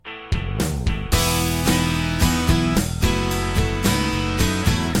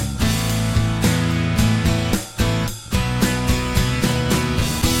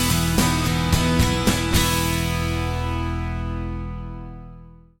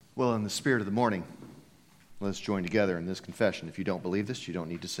Well, in the spirit of the morning, let's join together in this confession. If you don't believe this, you don't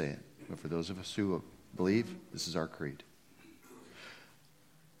need to say it. But for those of us who believe, this is our creed.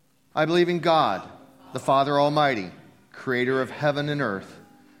 I believe in God, the Father Almighty, creator of heaven and earth.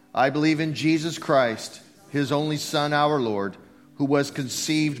 I believe in Jesus Christ, his only Son, our Lord, who was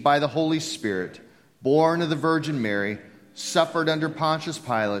conceived by the Holy Spirit, born of the Virgin Mary, suffered under Pontius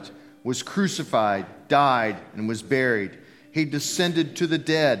Pilate, was crucified, died, and was buried. He descended to the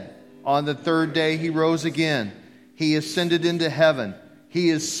dead. On the third day he rose again. He ascended into heaven. He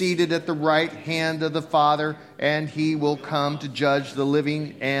is seated at the right hand of the Father, and he will come to judge the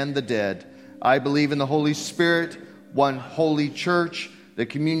living and the dead. I believe in the Holy Spirit, one holy church, the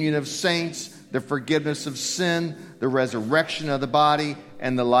communion of saints, the forgiveness of sin, the resurrection of the body,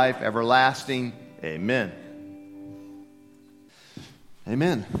 and the life everlasting. Amen.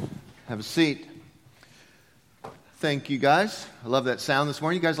 Amen. Have a seat. Thank you, guys. I love that sound this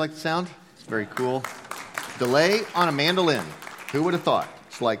morning. You guys like the sound? It's very cool. Delay on a mandolin. Who would have thought?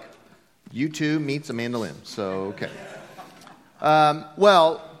 It's like U2 meets a mandolin. So, okay.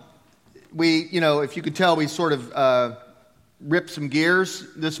 If you could tell, we sort of ripped some gears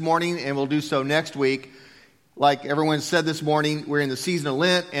this morning, and we'll do so next week. Like everyone said this morning, we're in the season of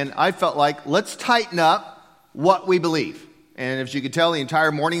Lent, and I felt like let's tighten up what we believe. And as you could tell, the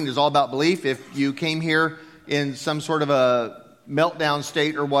entire morning is all about belief. If you came here in some sort of a meltdown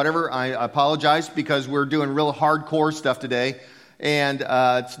state or whatever, I apologize, because we're doing real hardcore stuff today, and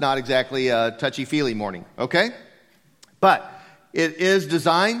it's not exactly a touchy-feely morning, okay? But it is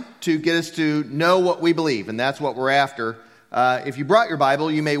designed to get us to know what we believe, and that's what we're after. If you brought your Bible,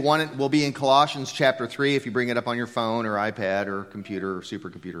 you may want it. We'll be in Colossians chapter 3 if you bring it up on your phone or iPad or computer or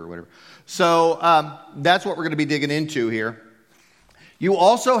supercomputer or whatever. So that's what we're going to be digging into here. You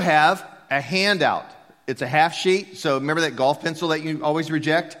also have a handout. It's a half sheet. So remember that golf pencil that you always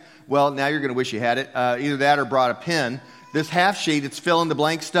reject? Well, now you're going to wish you had it. Either that or brought a pen. This half sheet, it's fill in the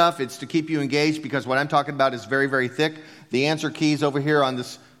blank stuff. It's to keep you engaged, because what I'm talking about is very, very thick. The answer key's over here on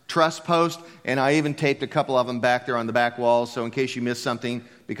this truss post, and I even taped a couple of them back there on the back wall, so in case you missed something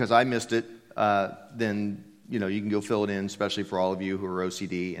because I missed it, then you can go fill it in, especially for all of you who are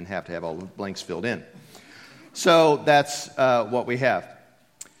OCD and have to have all the blanks filled in. So that's what we have.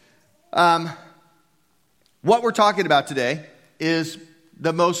 What we're talking about today is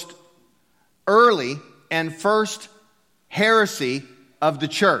the most early and first heresy of the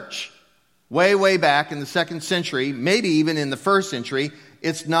church. Way, way back in the 2nd century, maybe even in the 1st century,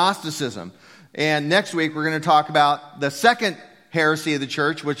 it's Gnosticism. And next week we're going to talk about the second heresy of the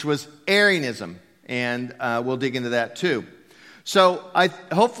church, which was Arianism. And we'll dig into that too. So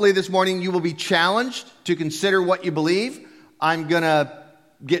hopefully this morning you will be challenged to consider what you believe. I'm going to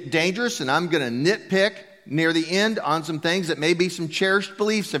get dangerous, and I'm going to nitpick near the end on some things that may be some cherished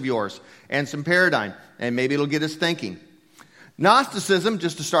beliefs of yours and some paradigm. And maybe it'll get us thinking. Gnosticism,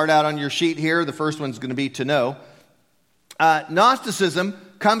 just to start out on your sheet here, the first one's going to be to know. Gnosticism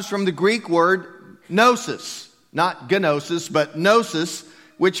comes from the Greek word gnosis, not gnosis, but gnosis,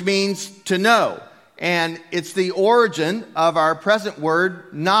 which means to know. And it's the origin of our present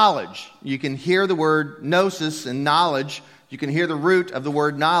word knowledge. You can hear the word gnosis and knowledge. You can hear the root of the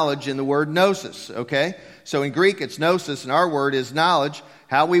word knowledge in the word gnosis, okay? So in Greek, it's gnosis, and our word is knowledge.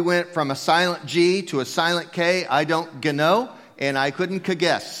 How we went from a silent G to a silent K, I don't know, and I couldn't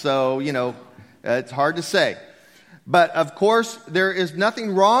guess. So, it's hard to say. But, of course, there is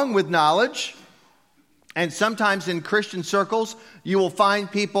nothing wrong with knowledge. And sometimes in Christian circles, you will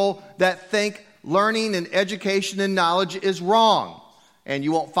find people that think learning and education and knowledge is wrong. And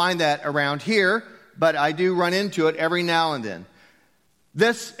you won't find that around here, but I do run into it every now and then.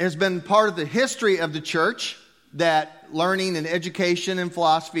 This has been part of the history of the church, that learning and education and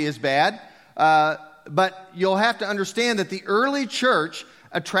philosophy is bad. But you'll have to understand that the early church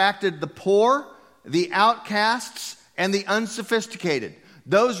attracted the poor, the outcasts, and the unsophisticated.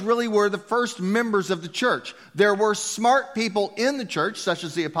 Those really were the first members of the church. There were smart people in the church, such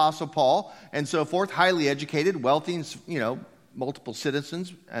as the Apostle Paul and so forth, highly educated, wealthy, and, multiple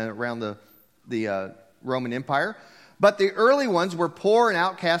citizens around the Roman Empire. But the early ones were poor and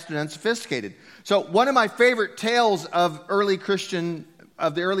outcast and unsophisticated. So one of my favorite tales of the early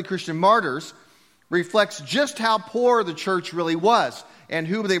Christian martyrs reflects just how poor the church really was and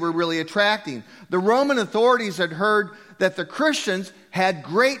who they were really attracting. The Roman authorities had heard that the Christians had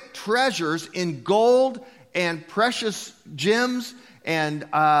great treasures in gold and precious gems and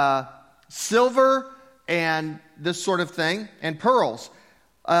silver and this sort of thing, and pearls.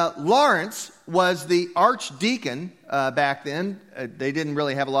 Lawrence was the archdeacon back then. They didn't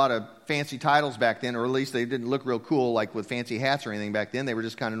really have a lot of fancy titles back then, or at least they didn't look real cool, like with fancy hats or anything back then. They were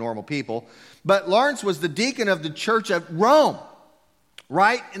just kind of normal people. But Lawrence was the deacon of the church of Rome,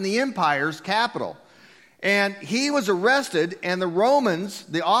 right in the empire's capital. And he was arrested, and the Romans,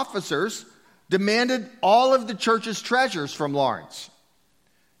 the officers, demanded all of the church's treasures from Lawrence.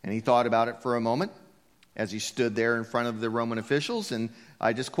 And he thought about it for a moment as he stood there in front of the Roman officials. And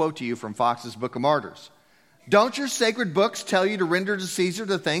I just quote to you from Fox's Book of Martyrs. "Don't your sacred books tell you to render to Caesar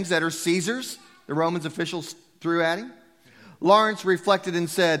the things that are Caesar's?" the Roman officials threw at him. Lawrence reflected and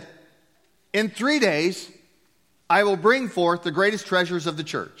said, "In 3 days, I will bring forth the greatest treasures of the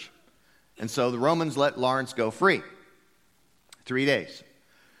church." And so the Romans let Lawrence go free. 3 days.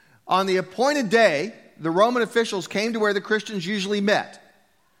 On the appointed day, the Roman officials came to where the Christians usually met.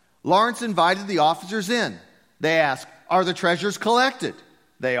 Lawrence invited the officers in. They asked, "Are the treasures collected?"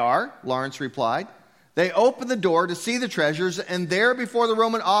 "They are," Lawrence replied. They opened the door to see the treasures, and there before the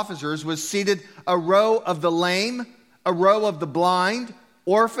Roman officers was seated a row of the lame, a row of the blind,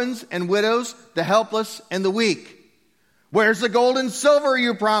 orphans and widows, the helpless and the weak. "Where's the gold and silver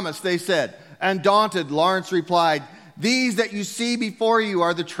you promised?" they said. And daunted, Lawrence replied, "These that you see before you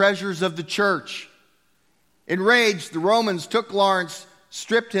are the treasures of the church." Enraged, the Romans took Lawrence,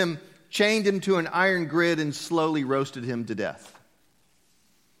 stripped him, chained him to an iron grid, and slowly roasted him to death.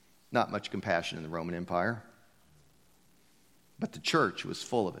 Not much compassion in the Roman Empire. But the church was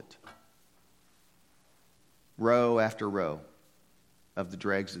full of it. Row after row of the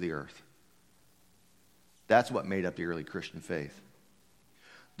dregs of the earth. That's what made up the early Christian faith.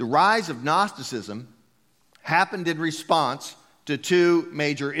 The rise of Gnosticism happened in response to two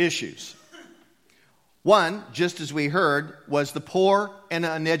major issues. One, just as we heard, was the poor and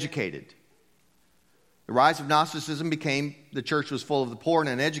uneducated. The rise of Gnosticism became the church was full of the poor and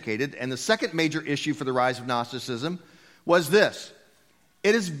uneducated. And the second major issue for the rise of Gnosticism was this.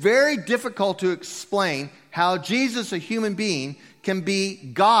 It is very difficult to explain how Jesus, a human being, can be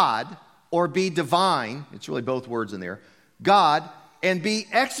God or be divine, it's really both words in there, God, and be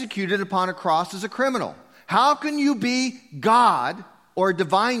executed upon a cross as a criminal. How can you be God or a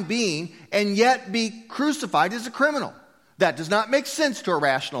divine being and yet be crucified as a criminal? That does not make sense to a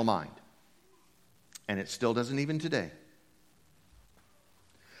rational mind. And it still doesn't even today.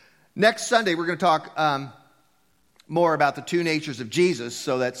 Next Sunday, we're going to talk more about the two natures of Jesus.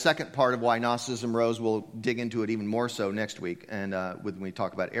 So that second part of why Gnosticism rose, we'll dig into it even more so next week and when we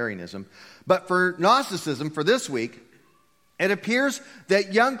talk about Arianism. But for Gnosticism, for this week, it appears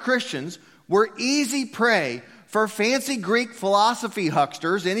that young Christians were easy prey for fancy Greek philosophy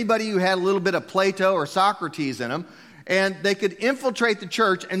hucksters, anybody who had a little bit of Plato or Socrates in them, and they could infiltrate the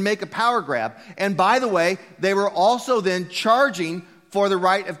church and make a power grab. And by the way, they were also then charging for the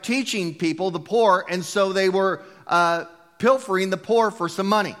right of teaching people, the poor, and so they were pilfering the poor for some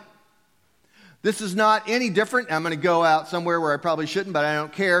money. This is not any different. I'm going to go out somewhere where I probably shouldn't, but I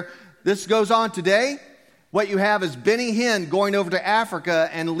don't care. This goes on today. What you have is Benny Hinn going over to Africa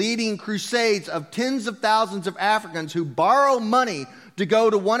and leading crusades of tens of thousands of Africans who borrow money to go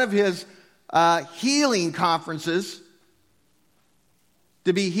to one of his healing conferences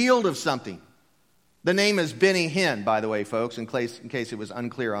to be healed of something. The name is Benny Hinn, by the way, folks, in case it was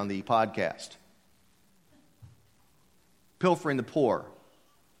unclear on the podcast. Pilfering the poor.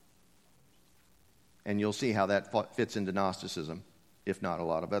 And you'll see how that fits into Gnosticism, if not a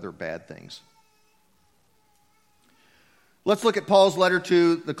lot of other bad things. Let's look at Paul's letter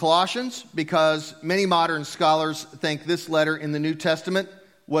to the Colossians, because many modern scholars think this letter in the New Testament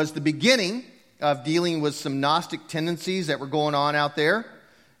was the beginning of dealing with some Gnostic tendencies that were going on out there.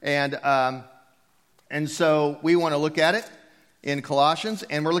 And so we want to look at it in Colossians,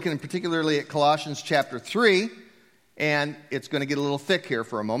 and we're looking particularly at Colossians chapter 3, and it's going to get a little thick here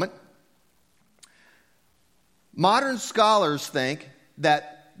for a moment. Modern scholars think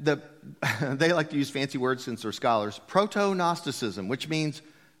that they like to use fancy words since they're scholars, proto-Gnosticism, which means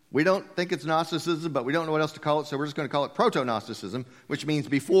we don't think it's Gnosticism, but we don't know what else to call it, so we're just going to call it proto-Gnosticism, which means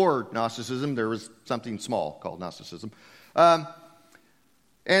before Gnosticism there was something small called Gnosticism.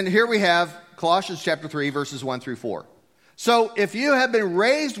 And here we have Colossians chapter 3, verses 1 through 4. So if you have been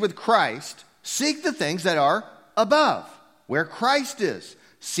raised with Christ, seek the things that are above, where Christ is,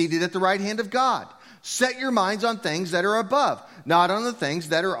 seated at the right hand of God. Set your minds on things that are above, not on the things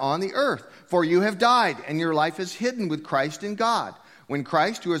that are on the earth. For you have died, and your life is hidden with Christ in God. When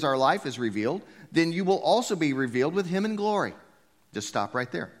Christ, who is our life, is revealed, then you will also be revealed with him in glory. Just stop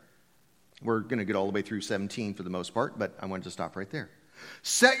right there. We're going to get all the way through 17 for the most part, but I wanted to stop right there.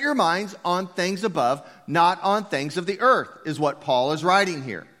 Set your minds on things above, not on things of the earth, is what Paul is writing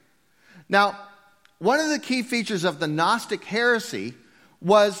here. Now, one of the key features of the Gnostic heresy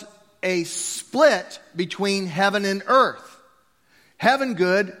was a split between heaven and earth. Heaven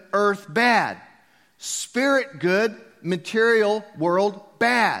good, earth bad. Spirit good, material world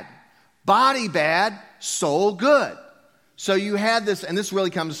bad. Body bad, soul good. So you had this, and this really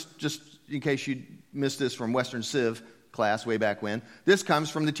comes, just in case you missed this from Western Civ class way back when, this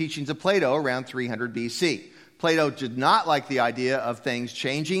comes from the teachings of Plato around 300 BC. Plato did not like the idea of things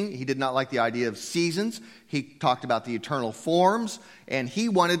changing. He did not like the idea of seasons. He talked about the eternal forms, and he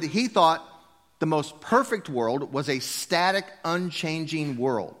thought the most perfect world was a static, unchanging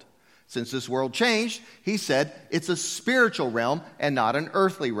world. Since this world changed, he said it's a spiritual realm and not an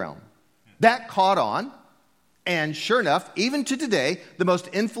earthly realm. That caught on, and sure enough, even to today, the most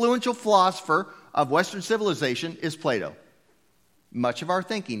influential philosopher of Western civilization is Plato. Much of our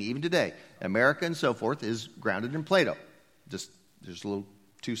thinking, even today, America and so forth, is grounded in Plato. Just there's a little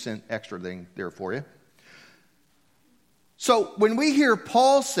 2-cent extra thing there for you. So when we hear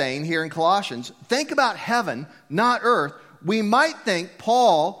Paul saying here in Colossians, think about heaven, not earth, we might think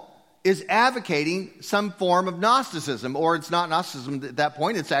Paul is advocating some form of Gnosticism, or it's not Gnosticism at that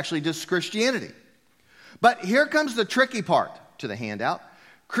point, it's actually just Christianity. But here comes the tricky part to the handout.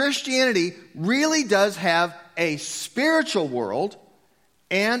 Christianity really does have a spiritual world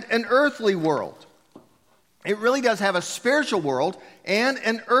and an earthly world. It really does have a spiritual world and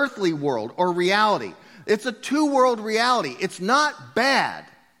an earthly world or reality. It's a two-world reality. It's not bad.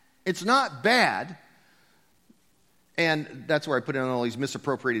 It's not bad. And that's where I put in all these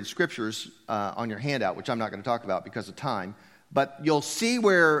misappropriated scriptures on your handout, which I'm not going to talk about because of time. But you'll see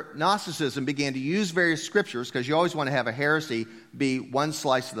where Gnosticism began to use various scriptures, because you always want to have a heresy be one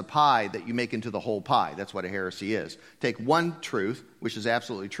slice of the pie that you make into the whole pie. That's what a heresy is. Take one truth, which is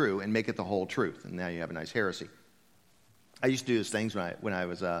absolutely true, and make it the whole truth. And now you have a nice heresy. I used to do those things when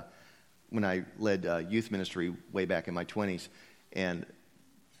I led youth ministry way back in my 20s. And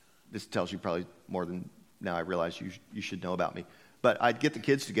this tells you probably more than now I realize you should know about me. But I'd get the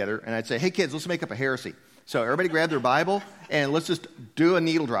kids together, and I'd say, hey, kids, let's make up a heresy. So everybody grab their Bible, and let's just do a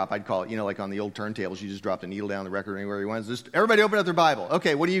needle drop, I'd call it. You know, like on the old turntables, you just drop the needle down the record anywhere you want. Just everybody open up their Bible.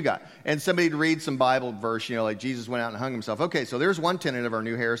 Okay, what do you got? And somebody to read some Bible verse, like Jesus went out and hung himself. Okay, so there's one tenet of our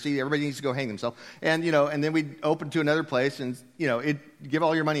new heresy. Everybody needs to go hang themselves. And, and then we'd open to another place, and, it'd give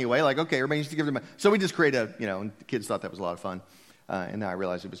all your money away. Like, okay, everybody needs to give their money. So we just create and the kids thought that was a lot of fun. And now I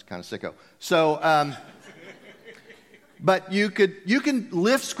realize it was kind of sicko. So, but you can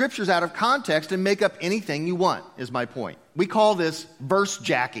lift scriptures out of context and make up anything you want, is my point. We call this verse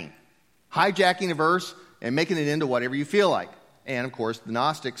jacking. Hijacking a verse and making it into whatever you feel like. And, of course, the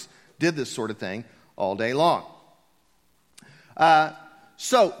Gnostics did this sort of thing all day long.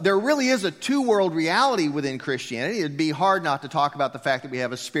 So there really is a two-world reality within Christianity. It'd be hard not to talk about the fact that we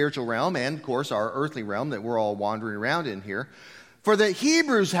have a spiritual realm and, of course, our earthly realm that we're all wandering around in here. For the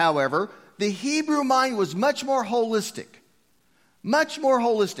Hebrews, however, the Hebrew mind was much more holistic. Much more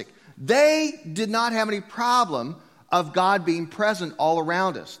holistic. They did not have any problem of God being present all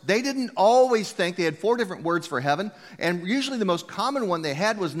around us. They didn't always think, they had 4 different words for heaven, and usually the most common one they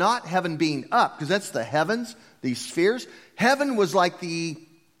had was not heaven being up, because that's the heavens, these spheres. Heaven was like the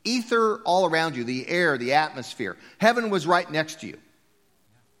ether all around you, the air, the atmosphere. Heaven was right next to you,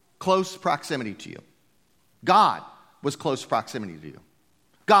 close proximity to you. God was close proximity to you.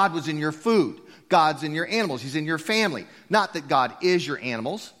 God was in your food. God's in your animals. He's in your family. Not that God is your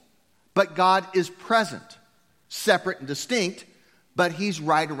animals, but God is present, separate and distinct, but He's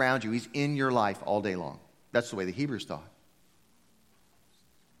right around you. He's in your life all day long. That's the way the Hebrews thought.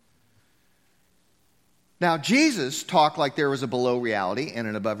 Now, Jesus talked like there was a below reality and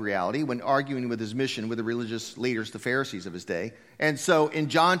an above reality when arguing with His mission with the religious leaders, the Pharisees of His day. And so in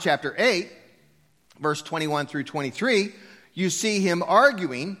John chapter 8, verse 21 through 23, you see Him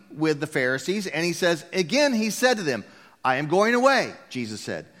arguing with the Pharisees, and He says, again, He said to them, I am going away, Jesus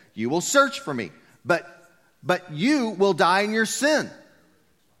said. You will search for me, but you will die in your sin.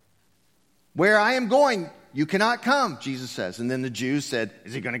 Where I am going, you cannot come, Jesus says. And then the Jews said,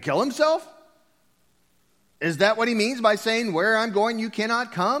 is He going to kill Himself? Is that what He means by saying, where I'm going, you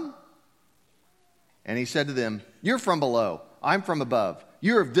cannot come? And He said to them, you're from below, I'm from above.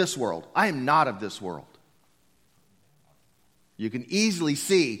 You're of this world, I am not of this world. You can easily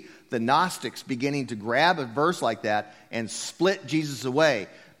see the Gnostics beginning to grab a verse like that and split Jesus away.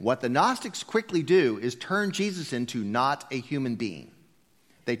 What the Gnostics quickly do is turn Jesus into not a human being.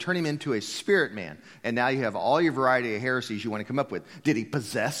 They turn Him into a spirit man. And now you have all your variety of heresies you want to come up with. Did He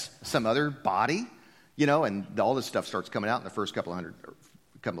possess some other body? And all this stuff starts coming out in the first couple of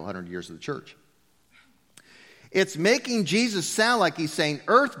hundred years of the church. It's making Jesus sound like He's saying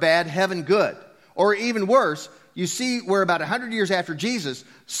earth bad, heaven good. Or even worse, you see we're about 100 years after Jesus,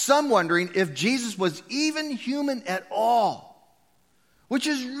 some wondering if Jesus was even human at all, which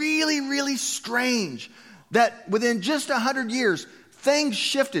is really, really strange that within just 100 years, things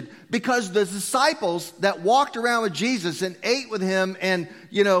shifted because the disciples that walked around with Jesus and ate with him and,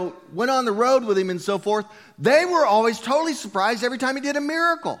 went on the road with him and so forth, they were always totally surprised every time he did a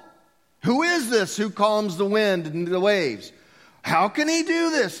miracle. Who is this who calms the wind and the waves? How can he do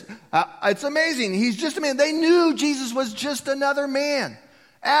this? It's amazing. He's just a man. They knew Jesus was just another man.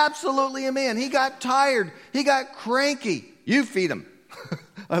 Absolutely a man. He got tired. He got cranky. You feed him.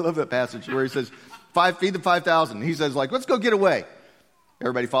 I love that passage where he says, feed the 5,000. He says, let's go get away.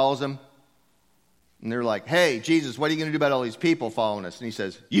 Everybody follows him. And they're like, hey, Jesus, what are you going to do about all these people following us? And he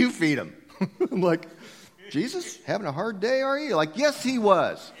says, you feed them. I'm like, Jesus, having a hard day, are you? Like, yes, he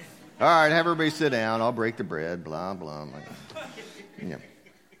was. All right, have everybody sit down. I'll break the bread, blah, blah. I'm like, yeah.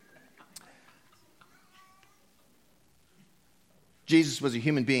 Jesus was a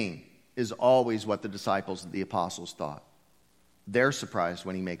human being is always what the disciples, the apostles thought. They're surprised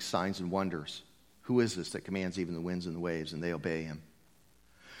when he makes signs and wonders. Who is this that commands even the winds and the waves, and they obey him?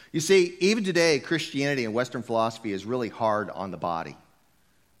 You see, even today, Christianity and Western philosophy is really hard on the body.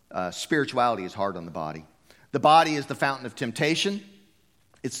 Spirituality is hard on the body. The body is the fountain of temptation.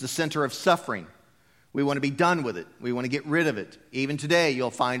 It's the center of suffering. We want to be done with it. We want to get rid of it. Even today, you'll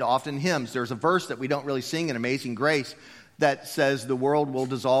find often hymns. There's a verse that we don't really sing in Amazing Grace that says the world will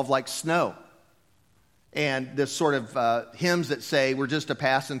dissolve like snow. And this sort of hymns that say we're just a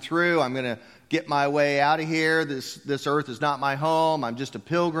passing through. I'm going to get my way out of here. This earth is not my home. I'm just a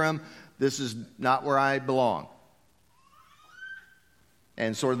pilgrim. This is not where I belong.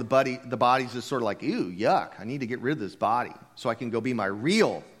 And sort of the body's just sort of like, ew, yuck. I need to get rid of this body so I can go be my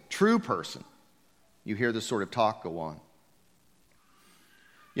real, true person. You hear this sort of talk go on.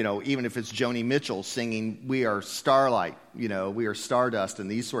 Even if it's Joni Mitchell singing, we are starlight, we are stardust, and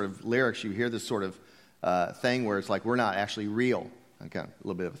these sort of lyrics, you hear this sort of thing where it's like we're not actually real. Okay, a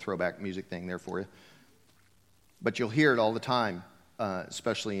little bit of a throwback music thing there for you. But you'll hear it all the time,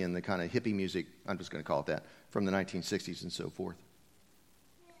 especially in the kind of hippie music, I'm just going to call it that, from the 1960s and so forth.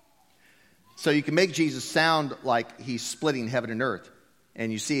 So you can make Jesus sound like he's splitting heaven and earth,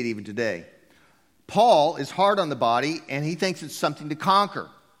 and you see it even today. Paul is hard on the body, and he thinks it's something to conquer.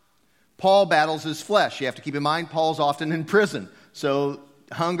 Paul battles his flesh. You have to keep in mind, Paul's often in prison, so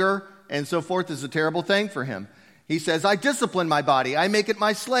hunger and so forth is a terrible thing for him. He says, I discipline my body. I make it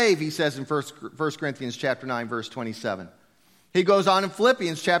my slave, he says in 1 Corinthians chapter 9, verse 27. He goes on in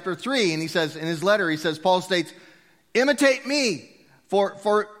Philippians chapter 3, and he says, in his letter, Paul states, imitate me,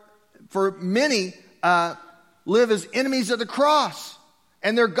 for many live as enemies of the cross.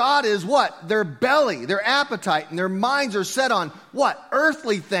 And their God is what? Their belly, their appetite, and their minds are set on what?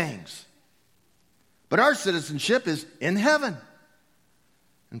 Earthly things. But our citizenship is in heaven.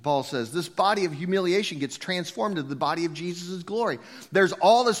 And Paul says, this body of humiliation gets transformed into the body of Jesus' glory. There's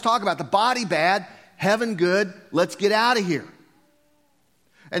all this talk about the body bad, heaven good, let's get out of here.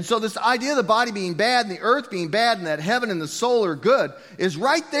 And so this idea of the body being bad and the earth being bad and that heaven and the soul are good is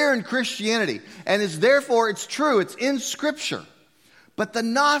right there in Christianity. And it's true, it's in Scripture. But the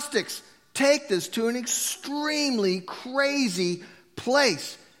Gnostics take this to an extremely crazy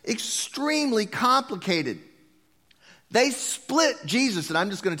place, extremely complicated. They split Jesus, and I'm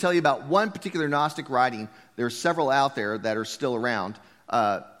just going to tell you about one particular Gnostic writing. There are several out there that are still around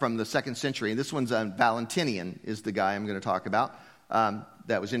from the 2nd century. And this one's Valentinian is the guy I'm going to talk about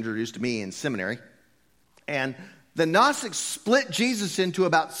that was introduced to me in seminary. And the Gnostics split Jesus into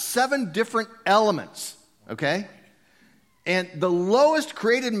about 7 different elements, okay? And the lowest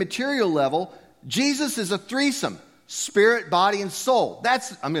created material level, Jesus is a threesome. Spirit, body, and soul.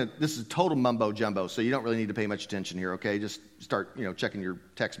 This is total mumbo jumbo, so you don't really need to pay much attention here, okay? Just start, checking your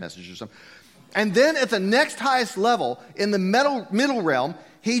text message or something. And then at the next highest level, in the middle realm,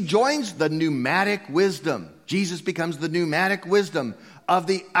 he joins the pneumatic wisdom. Jesus becomes the pneumatic wisdom of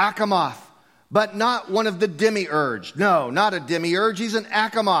the Achamoth, but not one of the demiurge. No, not a demiurge. He's an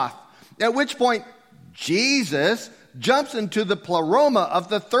Achamoth. At which point, Jesus jumps into the pleroma of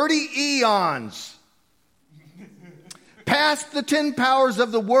the 30 eons. Past the 10 powers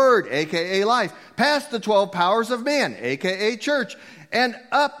of the Word, a.k.a. life. Past the 12 powers of man, a.k.a. church. And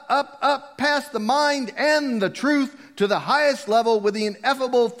up, past the mind and the truth to the highest level with the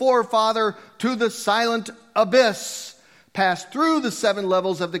ineffable forefather to the silent abyss. Passed through the 7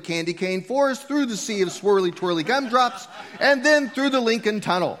 levels of the candy cane forest, through the sea of swirly twirly gumdrops, and then through the Lincoln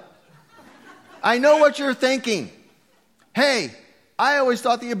Tunnel. I know what you're thinking. Hey, I always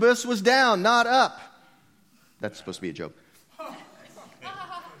thought the abyss was down, not up. That's supposed to be a joke.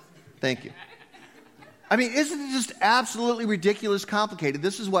 Thank you. I mean, isn't it just absolutely ridiculous complicated?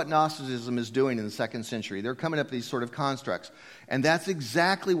 This is what Gnosticism is doing in the 2nd century. They're coming up with these sort of constructs. And that's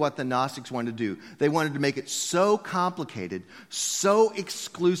exactly what the Gnostics wanted to do. They wanted to make it so complicated, so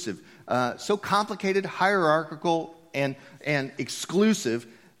exclusive, so complicated, hierarchical, and exclusive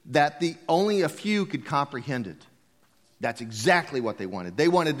that only a few could comprehend it. That's exactly what they wanted. They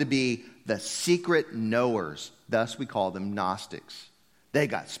wanted to be the secret knowers. Thus, we call them Gnostics. They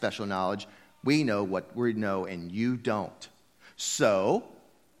got special knowledge. We know what we know and you don't. So,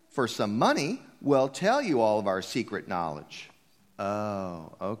 for some money, we'll tell you all of our secret knowledge.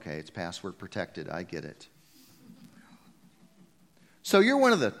 Oh, okay, it's password protected. I get it. So you're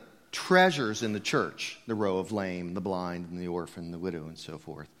one of the treasures in the church, the row of lame, the blind, and the orphan, the widow, and so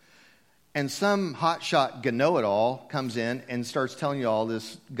forth. And some hotshot know-it-all comes in and starts telling you all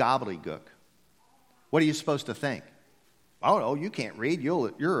this gobbledygook. What are you supposed to think? Oh, no, you can't read.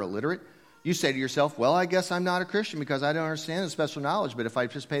 You're illiterate. You say to yourself, well, I guess I'm not a Christian because I don't understand the special knowledge, but if I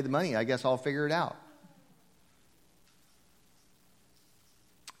just pay the money, I guess I'll figure it out.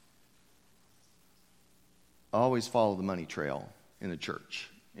 Always follow the money trail in the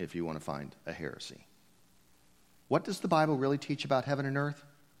church if you want to find a heresy. What does the Bible really teach about heaven and earth,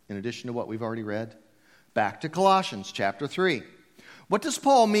 in addition to what we've already read? Back to Colossians chapter 3. What does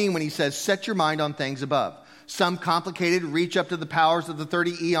Paul mean when he says, set your mind on things above? Some complicated reach up to the powers of the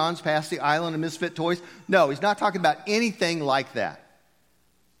 30 eons past the island of misfit toys? No, he's not talking about anything like that.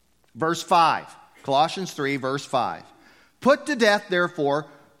 Verse 5, Colossians 3, verse 5. Put to death, therefore,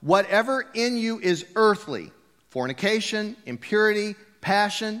 whatever in you is earthly, fornication, impurity,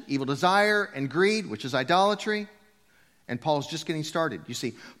 passion, evil desire, and greed, which is idolatry. And Paul's just getting started. You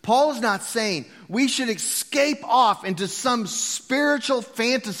see, Paul is not saying we should escape off into some spiritual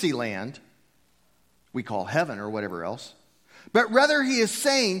fantasy land we call heaven or whatever else. But rather he is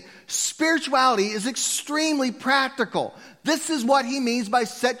saying spirituality is extremely practical. This is what he means by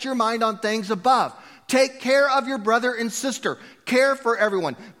set your mind on things above. Take care of your brother and sister. Care for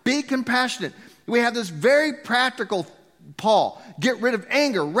everyone. Be compassionate. We have this very practical Paul. Get rid of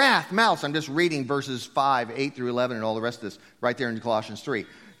anger, wrath, malice. I'm just reading verses 5, 8 through 11 and all the rest of this right there in Colossians 3.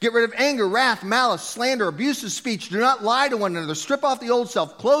 Get rid of anger, wrath, malice, slander, abusive speech. Do not lie to one another. Strip off the old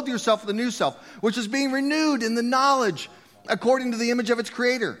self. Clothe yourself with the new self, which is being renewed in the knowledge according to the image of its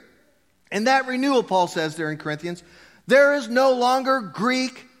creator. And that renewal, Paul says there in Corinthians, there is no longer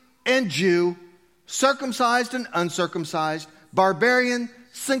Greek and Jew, circumcised and uncircumcised, barbarian,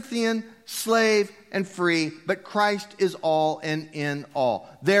 Scythian, slave, and free, but Christ is all and in all.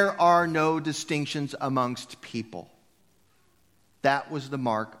 There are no distinctions amongst people. That was the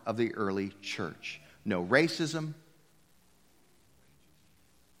mark of the early church. No racism,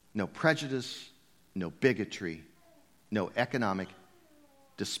 no prejudice, no bigotry, no economic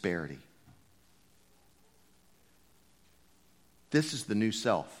disparity. This is the new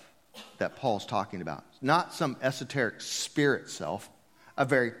self that Paul's talking about. Not some esoteric spirit self, a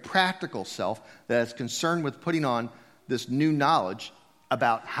very practical self that is concerned with putting on this new knowledge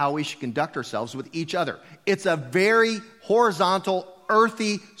about how we should conduct ourselves with each other. It's a very horizontal,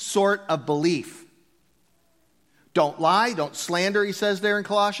 earthy sort of belief. Don't lie, don't slander, he says there in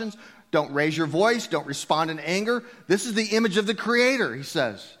Colossians. Don't raise your voice, don't respond in anger. This is the image of the Creator, he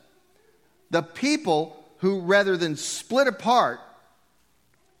says. The people who, rather than split apart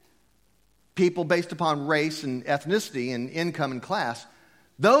people based upon race and ethnicity and income and class,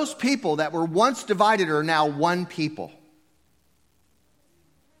 those people that were once divided are now one people.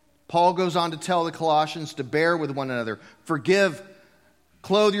 Paul goes on to tell the Colossians to bear with one another, forgive,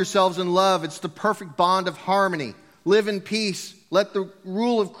 clothe yourselves in love. It's the perfect bond of harmony. Live in peace. Let the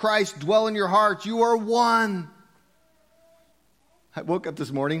rule of Christ dwell in your hearts. You are one. I woke up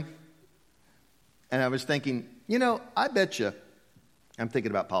this morning and I was thinking, I bet you, I'm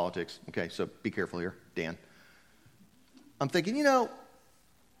thinking about politics. Okay, so be careful here, Dan. I'm thinking,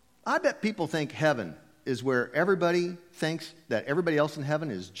 I bet people think heaven is where everybody thinks that everybody else in heaven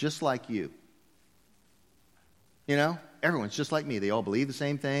is just like you. Everyone's just like me. They all believe the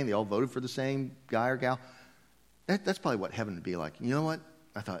same thing. They all voted for the same guy or gal. That's probably what heaven would be like. You know what?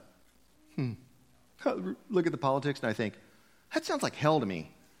 I thought, look at the politics and I think, that sounds like hell to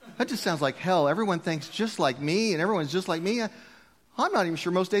me. That just sounds like hell. Everyone thinks just like me and everyone's just like me. I'm not even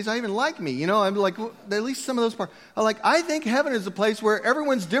sure most days I even like me. I'm like, well, at least some of those parts. I think heaven is a place where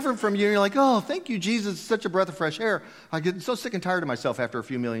everyone's different from you. And you're like, oh, thank you, Jesus. It's such a breath of fresh air. I get so sick and tired of myself after a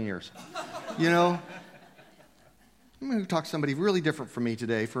few million years. I'm going to talk to somebody really different from me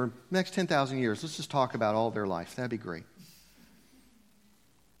today for the next 10,000 years. Let's just talk about all their life. That'd be great.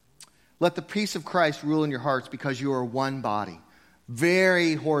 Let the peace of Christ rule in your hearts because you are one body.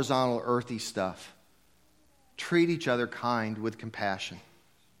 Very horizontal, earthy stuff. treat each other kind with compassion.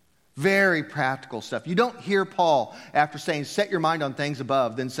 Very practical stuff. You don't hear Paul, after saying, set your mind on things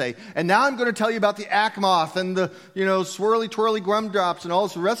above, then say, and now I'm going to tell you about the ackmoth and the, swirly, twirly gumdrops and all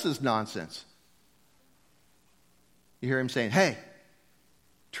the rest of this nonsense. You hear him saying, hey,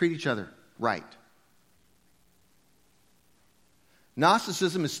 treat each other right.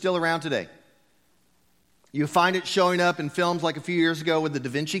 Gnosticism is still around today. You find it showing up in films like a few years ago with the Da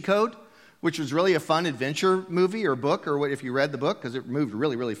Vinci Code, which was really a fun adventure movie or book, or what if you read the book, because it moved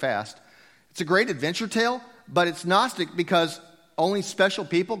really, really fast. It's a great adventure tale, but it's Gnostic because only special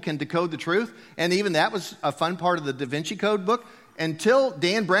people can decode the truth, and even that was a fun part of the Da Vinci Code book, until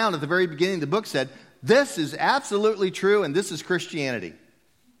Dan Brown at the very beginning of the book said, this is absolutely true, and this is Christianity.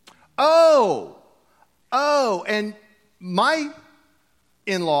 Oh, and my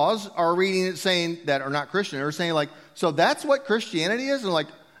in-laws are reading it saying, that are not Christian, are saying like, so that's what Christianity is? And like,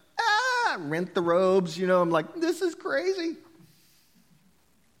 rent the robes, I'm like, this is crazy.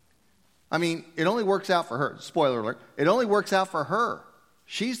 I mean, it only works out for her. Spoiler alert. It only works out for her.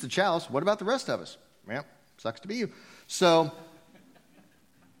 She's the chalice. What about the rest of us? Well, sucks to be you. So,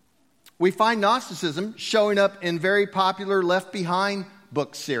 we find Gnosticism showing up in very popular Left Behind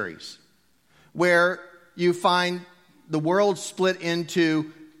book series, where you find the world split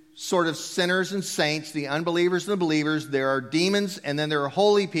into sort of sinners and saints, the unbelievers and the believers. There are demons, and then there are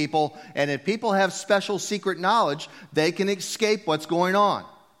holy people. And if people have special secret knowledge, they can escape what's going on.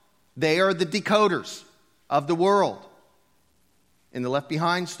 They are the decoders of the world. In the Left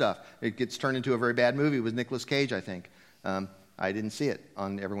Behind stuff, it gets turned into a very bad movie with Nicolas Cage, I think. I didn't see it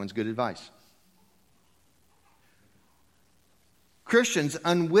on everyone's good advice. Christians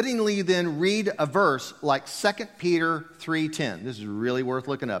unwittingly then read a verse like 2 Peter 3:10. This is really worth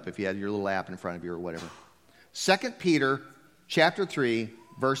looking up if you had your little app in front of you or whatever. 2 Peter chapter 3,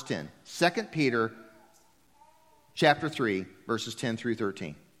 verse 10. 2 Peter chapter 3, verses 10 through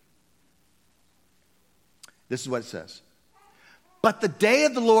 13. This is what it says. But the day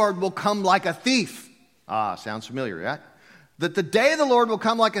of the Lord will come like a thief. Sounds familiar, right? That the day of the Lord will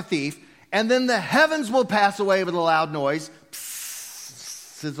come like a thief, and then the heavens will pass away with a loud noise.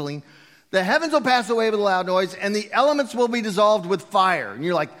 Sizzling. The heavens will pass away with a loud noise, and the elements will be dissolved with fire. And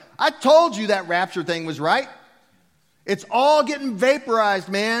you're like, I told you that rapture thing was right. It's all getting vaporized,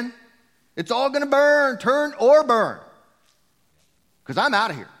 man. It's all going to turn or burn. Because I'm out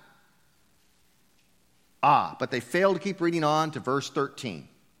of here. But they fail to keep reading on to verse 13.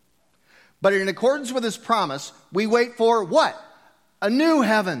 But in accordance with his promise, we wait for what? A new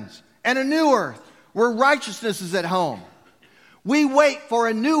heavens and a new earth, where righteousness is at home. We wait for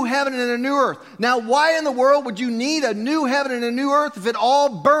a new heaven and a new earth. Now, why in the world would you need a new heaven and a new earth if it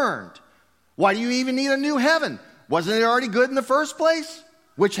all burned? Why do you even need a new heaven? Wasn't it already good in the first place?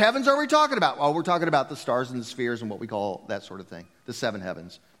 Which heavens are we talking about? Well, we're talking about the stars and the spheres and what we call that sort of thing. The seven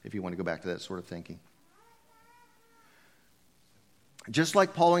heavens, if you want to go back to that sort of thinking. Just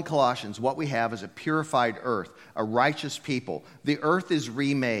like Paul in Colossians, what we have is a purified earth, a righteous people. The earth is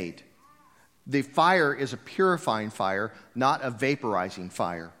remade. The fire is a purifying fire, not a vaporizing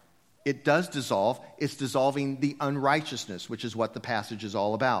fire. It does dissolve. It's dissolving the unrighteousness, which is what the passage is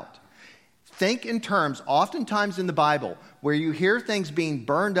all about. Think in terms, oftentimes in the Bible, where you hear things being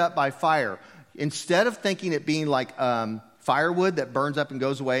burned up by fire, instead of thinking it being like firewood that burns up and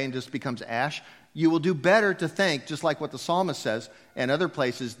goes away and just becomes ash, you will do better to think, just like what the psalmist says and other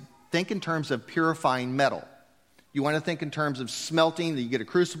places, think in terms of purifying metal. You want to think in terms of smelting. You get a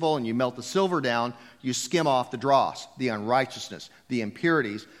crucible and you melt the silver down. You skim off the dross, the unrighteousness, the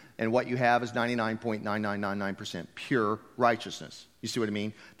impurities, and what you have is 99.9999% pure righteousness. You see what I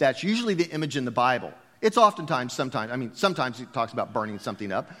mean? That's usually the image in the Bible. It's sometimes it talks about burning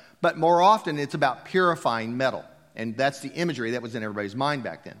something up, but more often it's about purifying metal. And that's the imagery that was in everybody's mind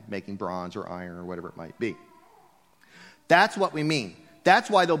back then, making bronze or iron or whatever it might be. That's what we mean. That's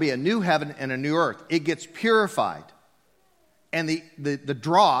why there'll be a new heaven and a new earth. It gets purified. And the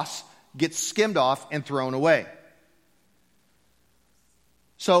dross gets skimmed off and thrown away.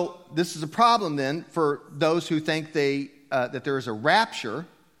 So this is a problem then for those who think that there is a rapture,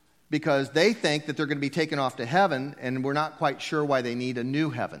 because they think that they're going to be taken off to heaven, and we're not quite sure why they need a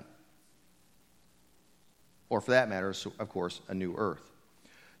new heaven. Or for that matter, of course, a new earth.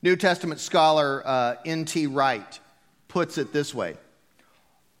 New Testament scholar N.T. Wright puts it this way.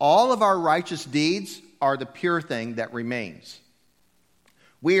 All of our righteous deeds are the pure thing that remains.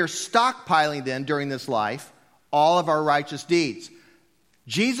 We are stockpiling then during this life all of our righteous deeds.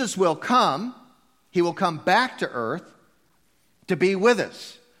 Jesus will come. He will come back to earth to be with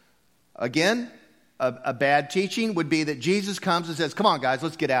us. Again, a bad teaching would be that Jesus comes and says, come on guys,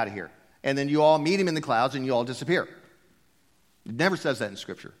 let's get out of here. and then you all meet him in the clouds and you all disappear. It never says that in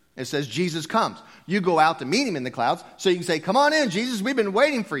Scripture. It says Jesus comes. You go out to meet him in the clouds so you can say, come on in, Jesus, we've been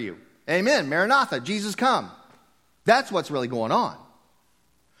waiting for you. Amen. Maranatha, Jesus come. That's what's really going on.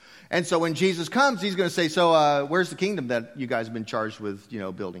 And so when Jesus comes, he's going to say, so where's the kingdom that you guys have been charged with,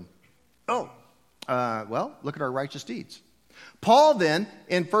 building? Well, look at our righteous deeds. Paul then,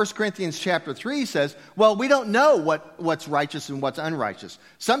 in 1 Corinthians chapter 3, says, well, we don't know what's righteous and what's unrighteous.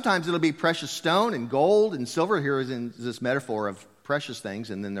 Sometimes it'll be precious stone and gold and silver. Here is in this metaphor of precious things,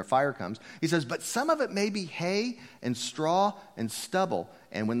 and then their fire comes. He says, but some of it may be hay and straw and stubble.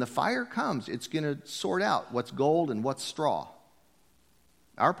 And when the fire comes, it's going to sort out what's gold and what's straw.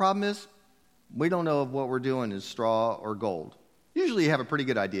 Our problem is, we don't know if what we're doing is straw or gold. Usually you have a pretty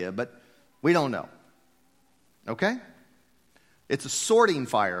good idea, but we don't know. Okay? It's a sorting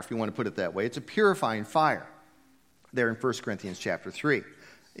fire, if you want to put it that way. It's a purifying fire. There in 1 Corinthians chapter 3,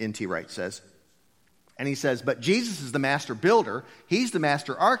 N.T. Wright says. And he says, but Jesus is the master builder. He's the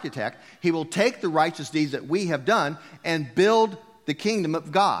master architect. He will take the righteous deeds that we have done and build the kingdom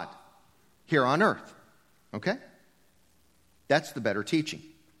of God here on earth. Okay? That's the better teaching.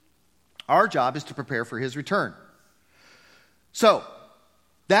 Our job is to prepare for his return. So,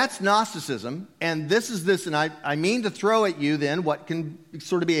 that's Gnosticism, and this is this, and I mean to throw at you then what can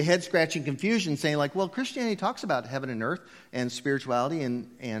sort of be a head-scratching confusion, saying like, well, Christianity talks about heaven and earth and spirituality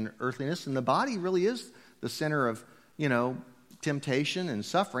and earthliness, and the body really is the center of, temptation and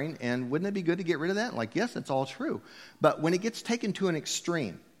suffering, and wouldn't it be good to get rid of that? Like, yes, that's all true. But when it gets taken to an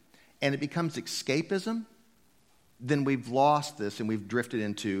extreme and it becomes escapism, then we've lost this and we've drifted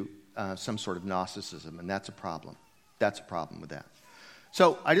into some sort of Gnosticism, and that's a problem. That's a problem with that.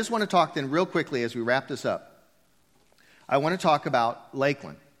 So I just want to talk then real quickly as we wrap this up. I want to talk about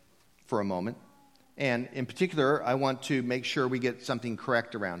Lakeland for a moment. And in particular, I want to make sure we get something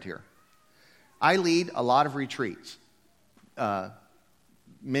correct around here. I lead a lot of retreats.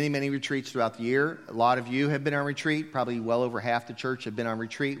 Many, many retreats throughout the year. A lot of you have been on retreat. Probably well over half the church have been on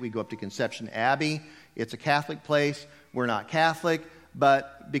retreat. We go up to Conception Abbey. It's a Catholic place. We're not Catholic,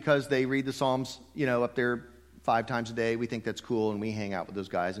 but because they read the Psalms, up there 5 times a day, we think that's cool, and we hang out with those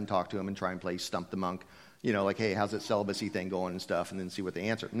guys and talk to them and try and play Stump the Monk, like, hey, how's that celibacy thing going and stuff, and then see what they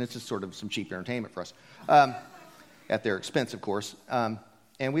answer. And it's just sort of some cheap entertainment for us, at their expense, of course, and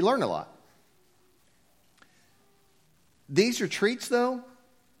we learn a lot. These retreats, though,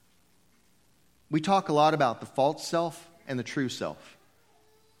 we talk a lot about the false self and the true self.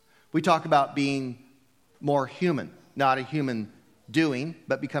 We talk about being more human, not a human doing,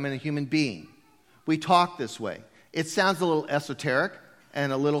 but becoming a human being. We talk this way. It sounds a little esoteric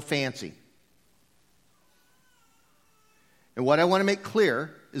and a little fancy. And what I want to make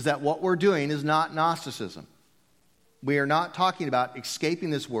clear is that what we're doing is not Gnosticism. We are not talking about escaping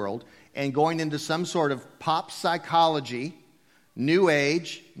this world and going into some sort of pop psychology, new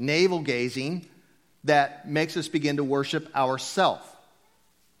age, navel-gazing that makes us begin to worship ourselves.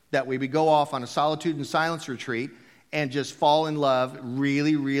 That we would go off on a solitude and silence retreat and just fall in love,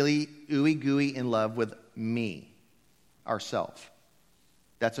 really, really ooey-gooey in love with me, ourself.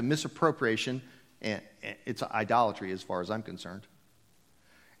 That's a misappropriation, and it's idolatry as far as I'm concerned.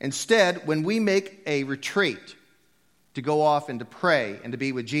 Instead, when we make a retreat to go off and to pray and to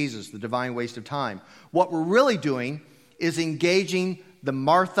be with Jesus, the divine waste of time, what we're really doing is engaging the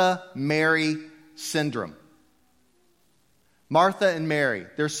Martha-Mary syndrome. Martha and Mary,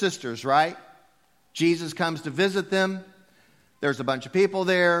 they're sisters, right? Jesus comes to visit them. There's a bunch of people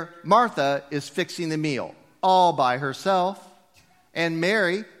there. Martha is fixing the meal all by herself. And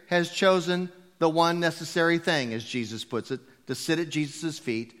Mary has chosen the one necessary thing, as Jesus puts it, to sit at Jesus'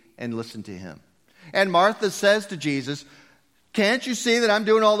 feet and listen to him. And Martha says to Jesus, can't you see that I'm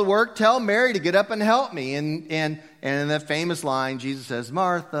doing all the work? Tell Mary to get up and help me. And in that famous line, Jesus says,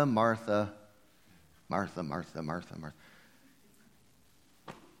 Martha, Martha, Martha, Martha, Martha, Martha.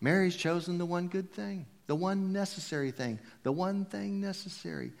 Mary's chosen the one good thing, the one necessary thing, the one thing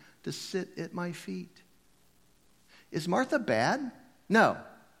necessary, to sit at my feet. Is Martha bad? No.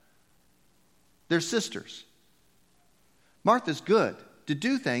 They're sisters. Martha's good. To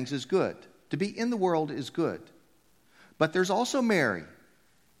do things is good. To be in the world is good. But there's also Mary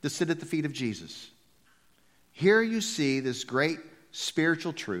to sit at the feet of Jesus. Here you see this great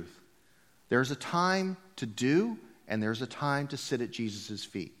spiritual truth. There's a time to do, and there's a time to sit at Jesus'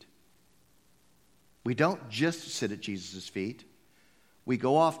 feet. We don't just sit at Jesus' feet. We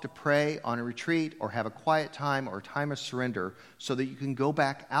go off to pray on a retreat or have a quiet time or a time of surrender so that you can go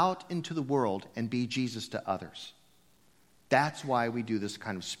back out into the world and be Jesus to others. That's why we do this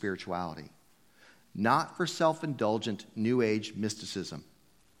kind of spirituality. Not for self-indulgent New Age mysticism.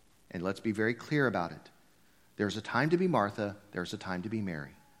 And let's be very clear about it. There's a time to be Martha. There's a time to be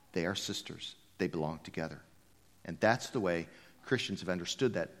Mary. They are sisters. They belong together. And that's the way Christians have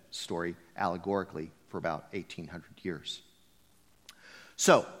understood that story allegorically for about 1,800 years.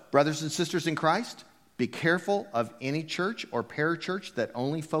 So, brothers and sisters in Christ, be careful of any church or parachurch that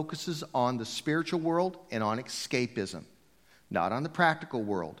only focuses on the spiritual world and on escapism, not on the practical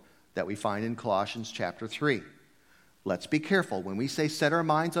world that we find in Colossians chapter 3. Let's be careful. When we say set our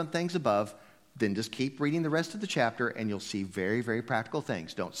minds on things above, then just keep reading the rest of the chapter and you'll see very, very practical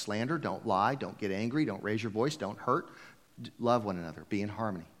things. Don't slander, don't lie, don't get angry, don't raise your voice, don't hurt. Love one another. Be in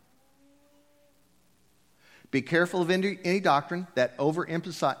harmony. Be careful of any doctrine that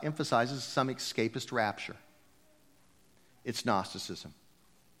overemphasizes some escapist rapture. It's Gnosticism.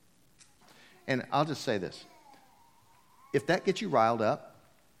 And I'll just say this. If that gets you riled up,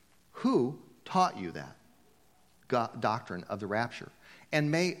 who taught you that doctrine of the rapture? And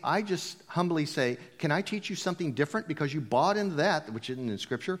may I just humbly say, can I teach you something different because you bought into that, which isn't in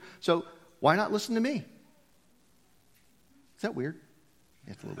Scripture? So why not listen to me? Is that weird?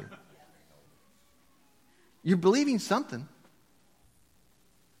 It's a little weird. You're believing something.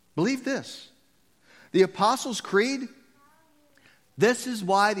 Believe this. The Apostles' Creed, this is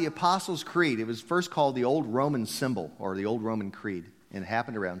why the Apostles' Creed, it was first called the Old Roman Symbol or the Old Roman Creed, and it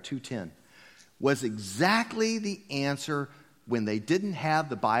happened around 210, was exactly the answer when they didn't have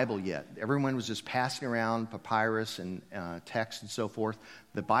the Bible yet. Everyone was just passing around papyrus and text and so forth.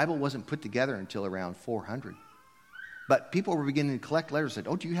 The Bible wasn't put together until around 400. But people were beginning to collect letters. Said,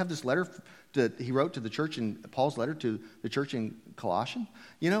 "Oh, do you have this letter that he wrote to the church in Paul's letter to the church in Colossians?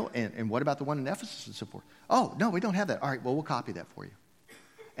 You know, and what about the one in Ephesus and so forth? Oh, no, we don't have that. All right, well, we'll copy that for you."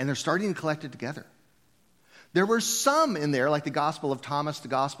 And they're starting to collect it together. There were some in there, like the Gospel of Thomas, the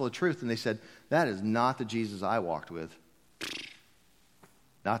Gospel of Truth, and they said, "That is not the Jesus I walked with.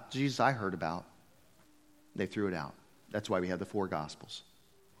 Not the Jesus I heard about." They threw it out. That's why we have the 4 Gospels.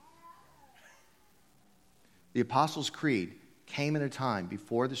 The Apostles' Creed came at a time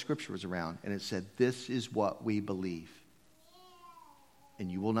before the Scripture was around, and it said, this is what we believe. And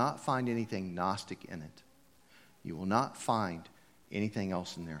you will not find anything Gnostic in it. You will not find anything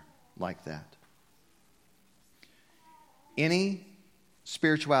else in there like that. Any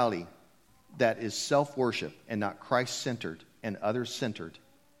spirituality that is self-worship and not Christ-centered and others-centered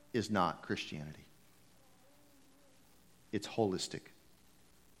is not Christianity. It's holistic.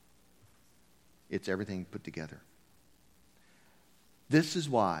 It's everything put together. This is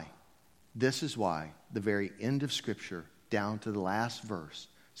why the very end of Scripture, down to the last verse,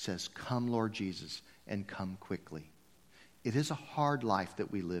 says, "Come, Lord Jesus, and come quickly." It is a hard life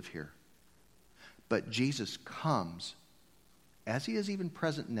that we live here. But Jesus comes, as he is even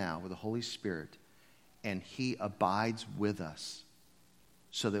present now with the Holy Spirit, and he abides with us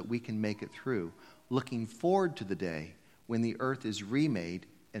so that we can make it through, looking forward to the day when the earth is remade,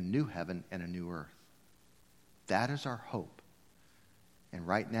 a new heaven and a new earth. That is our hope. And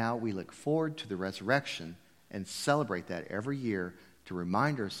right now we look forward to the resurrection and celebrate that every year to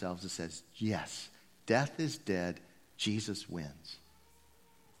remind ourselves, it says, yes, death is dead, Jesus wins.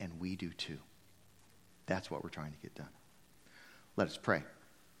 And we do too. That's what we're trying to get done. Let us pray.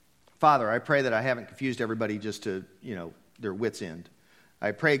 Father, I pray that I haven't confused everybody just to, their wits' end.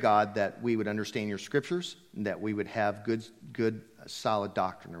 I pray, God, that we would understand your Scriptures, and that we would have good, solid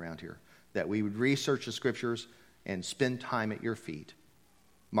doctrine around here, that we would research the Scriptures and spend time at your feet.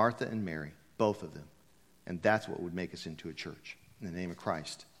 Martha and Mary, both of them. And that's what would make us into a church. In the name of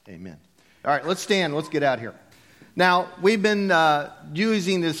Christ, amen. All right, let's stand. Let's get out here. Now, we've been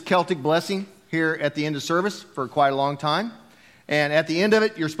using this Celtic blessing here at the end of service for quite a long time. And at the end of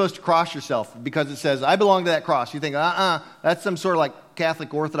it, you're supposed to cross yourself because it says, I belong to that cross. You think, that's some sort of like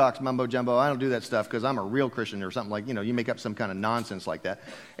Catholic Orthodox mumbo jumbo. I don't do that stuff because I'm a real Christian or something like, you make up some kind of nonsense like that.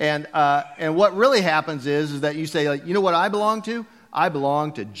 And what really happens is that you say, like, you know what I belong to? I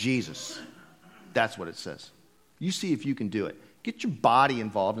belong to Jesus. That's what it says. You see if you can do it. Get your body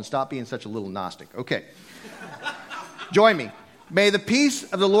involved and stop being such a little Gnostic. Okay. Join me. May the peace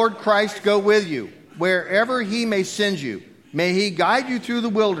of the Lord Christ go with you wherever he may send you. May he guide you through the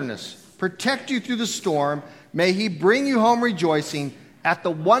wilderness, protect you through the storm. May he bring you home rejoicing at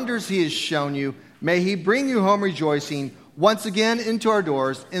the wonders he has shown you. May he bring you home rejoicing once again into our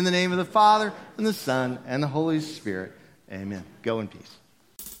doors. In the name of the Father, and the Son, and the Holy Spirit. Amen. Go in peace.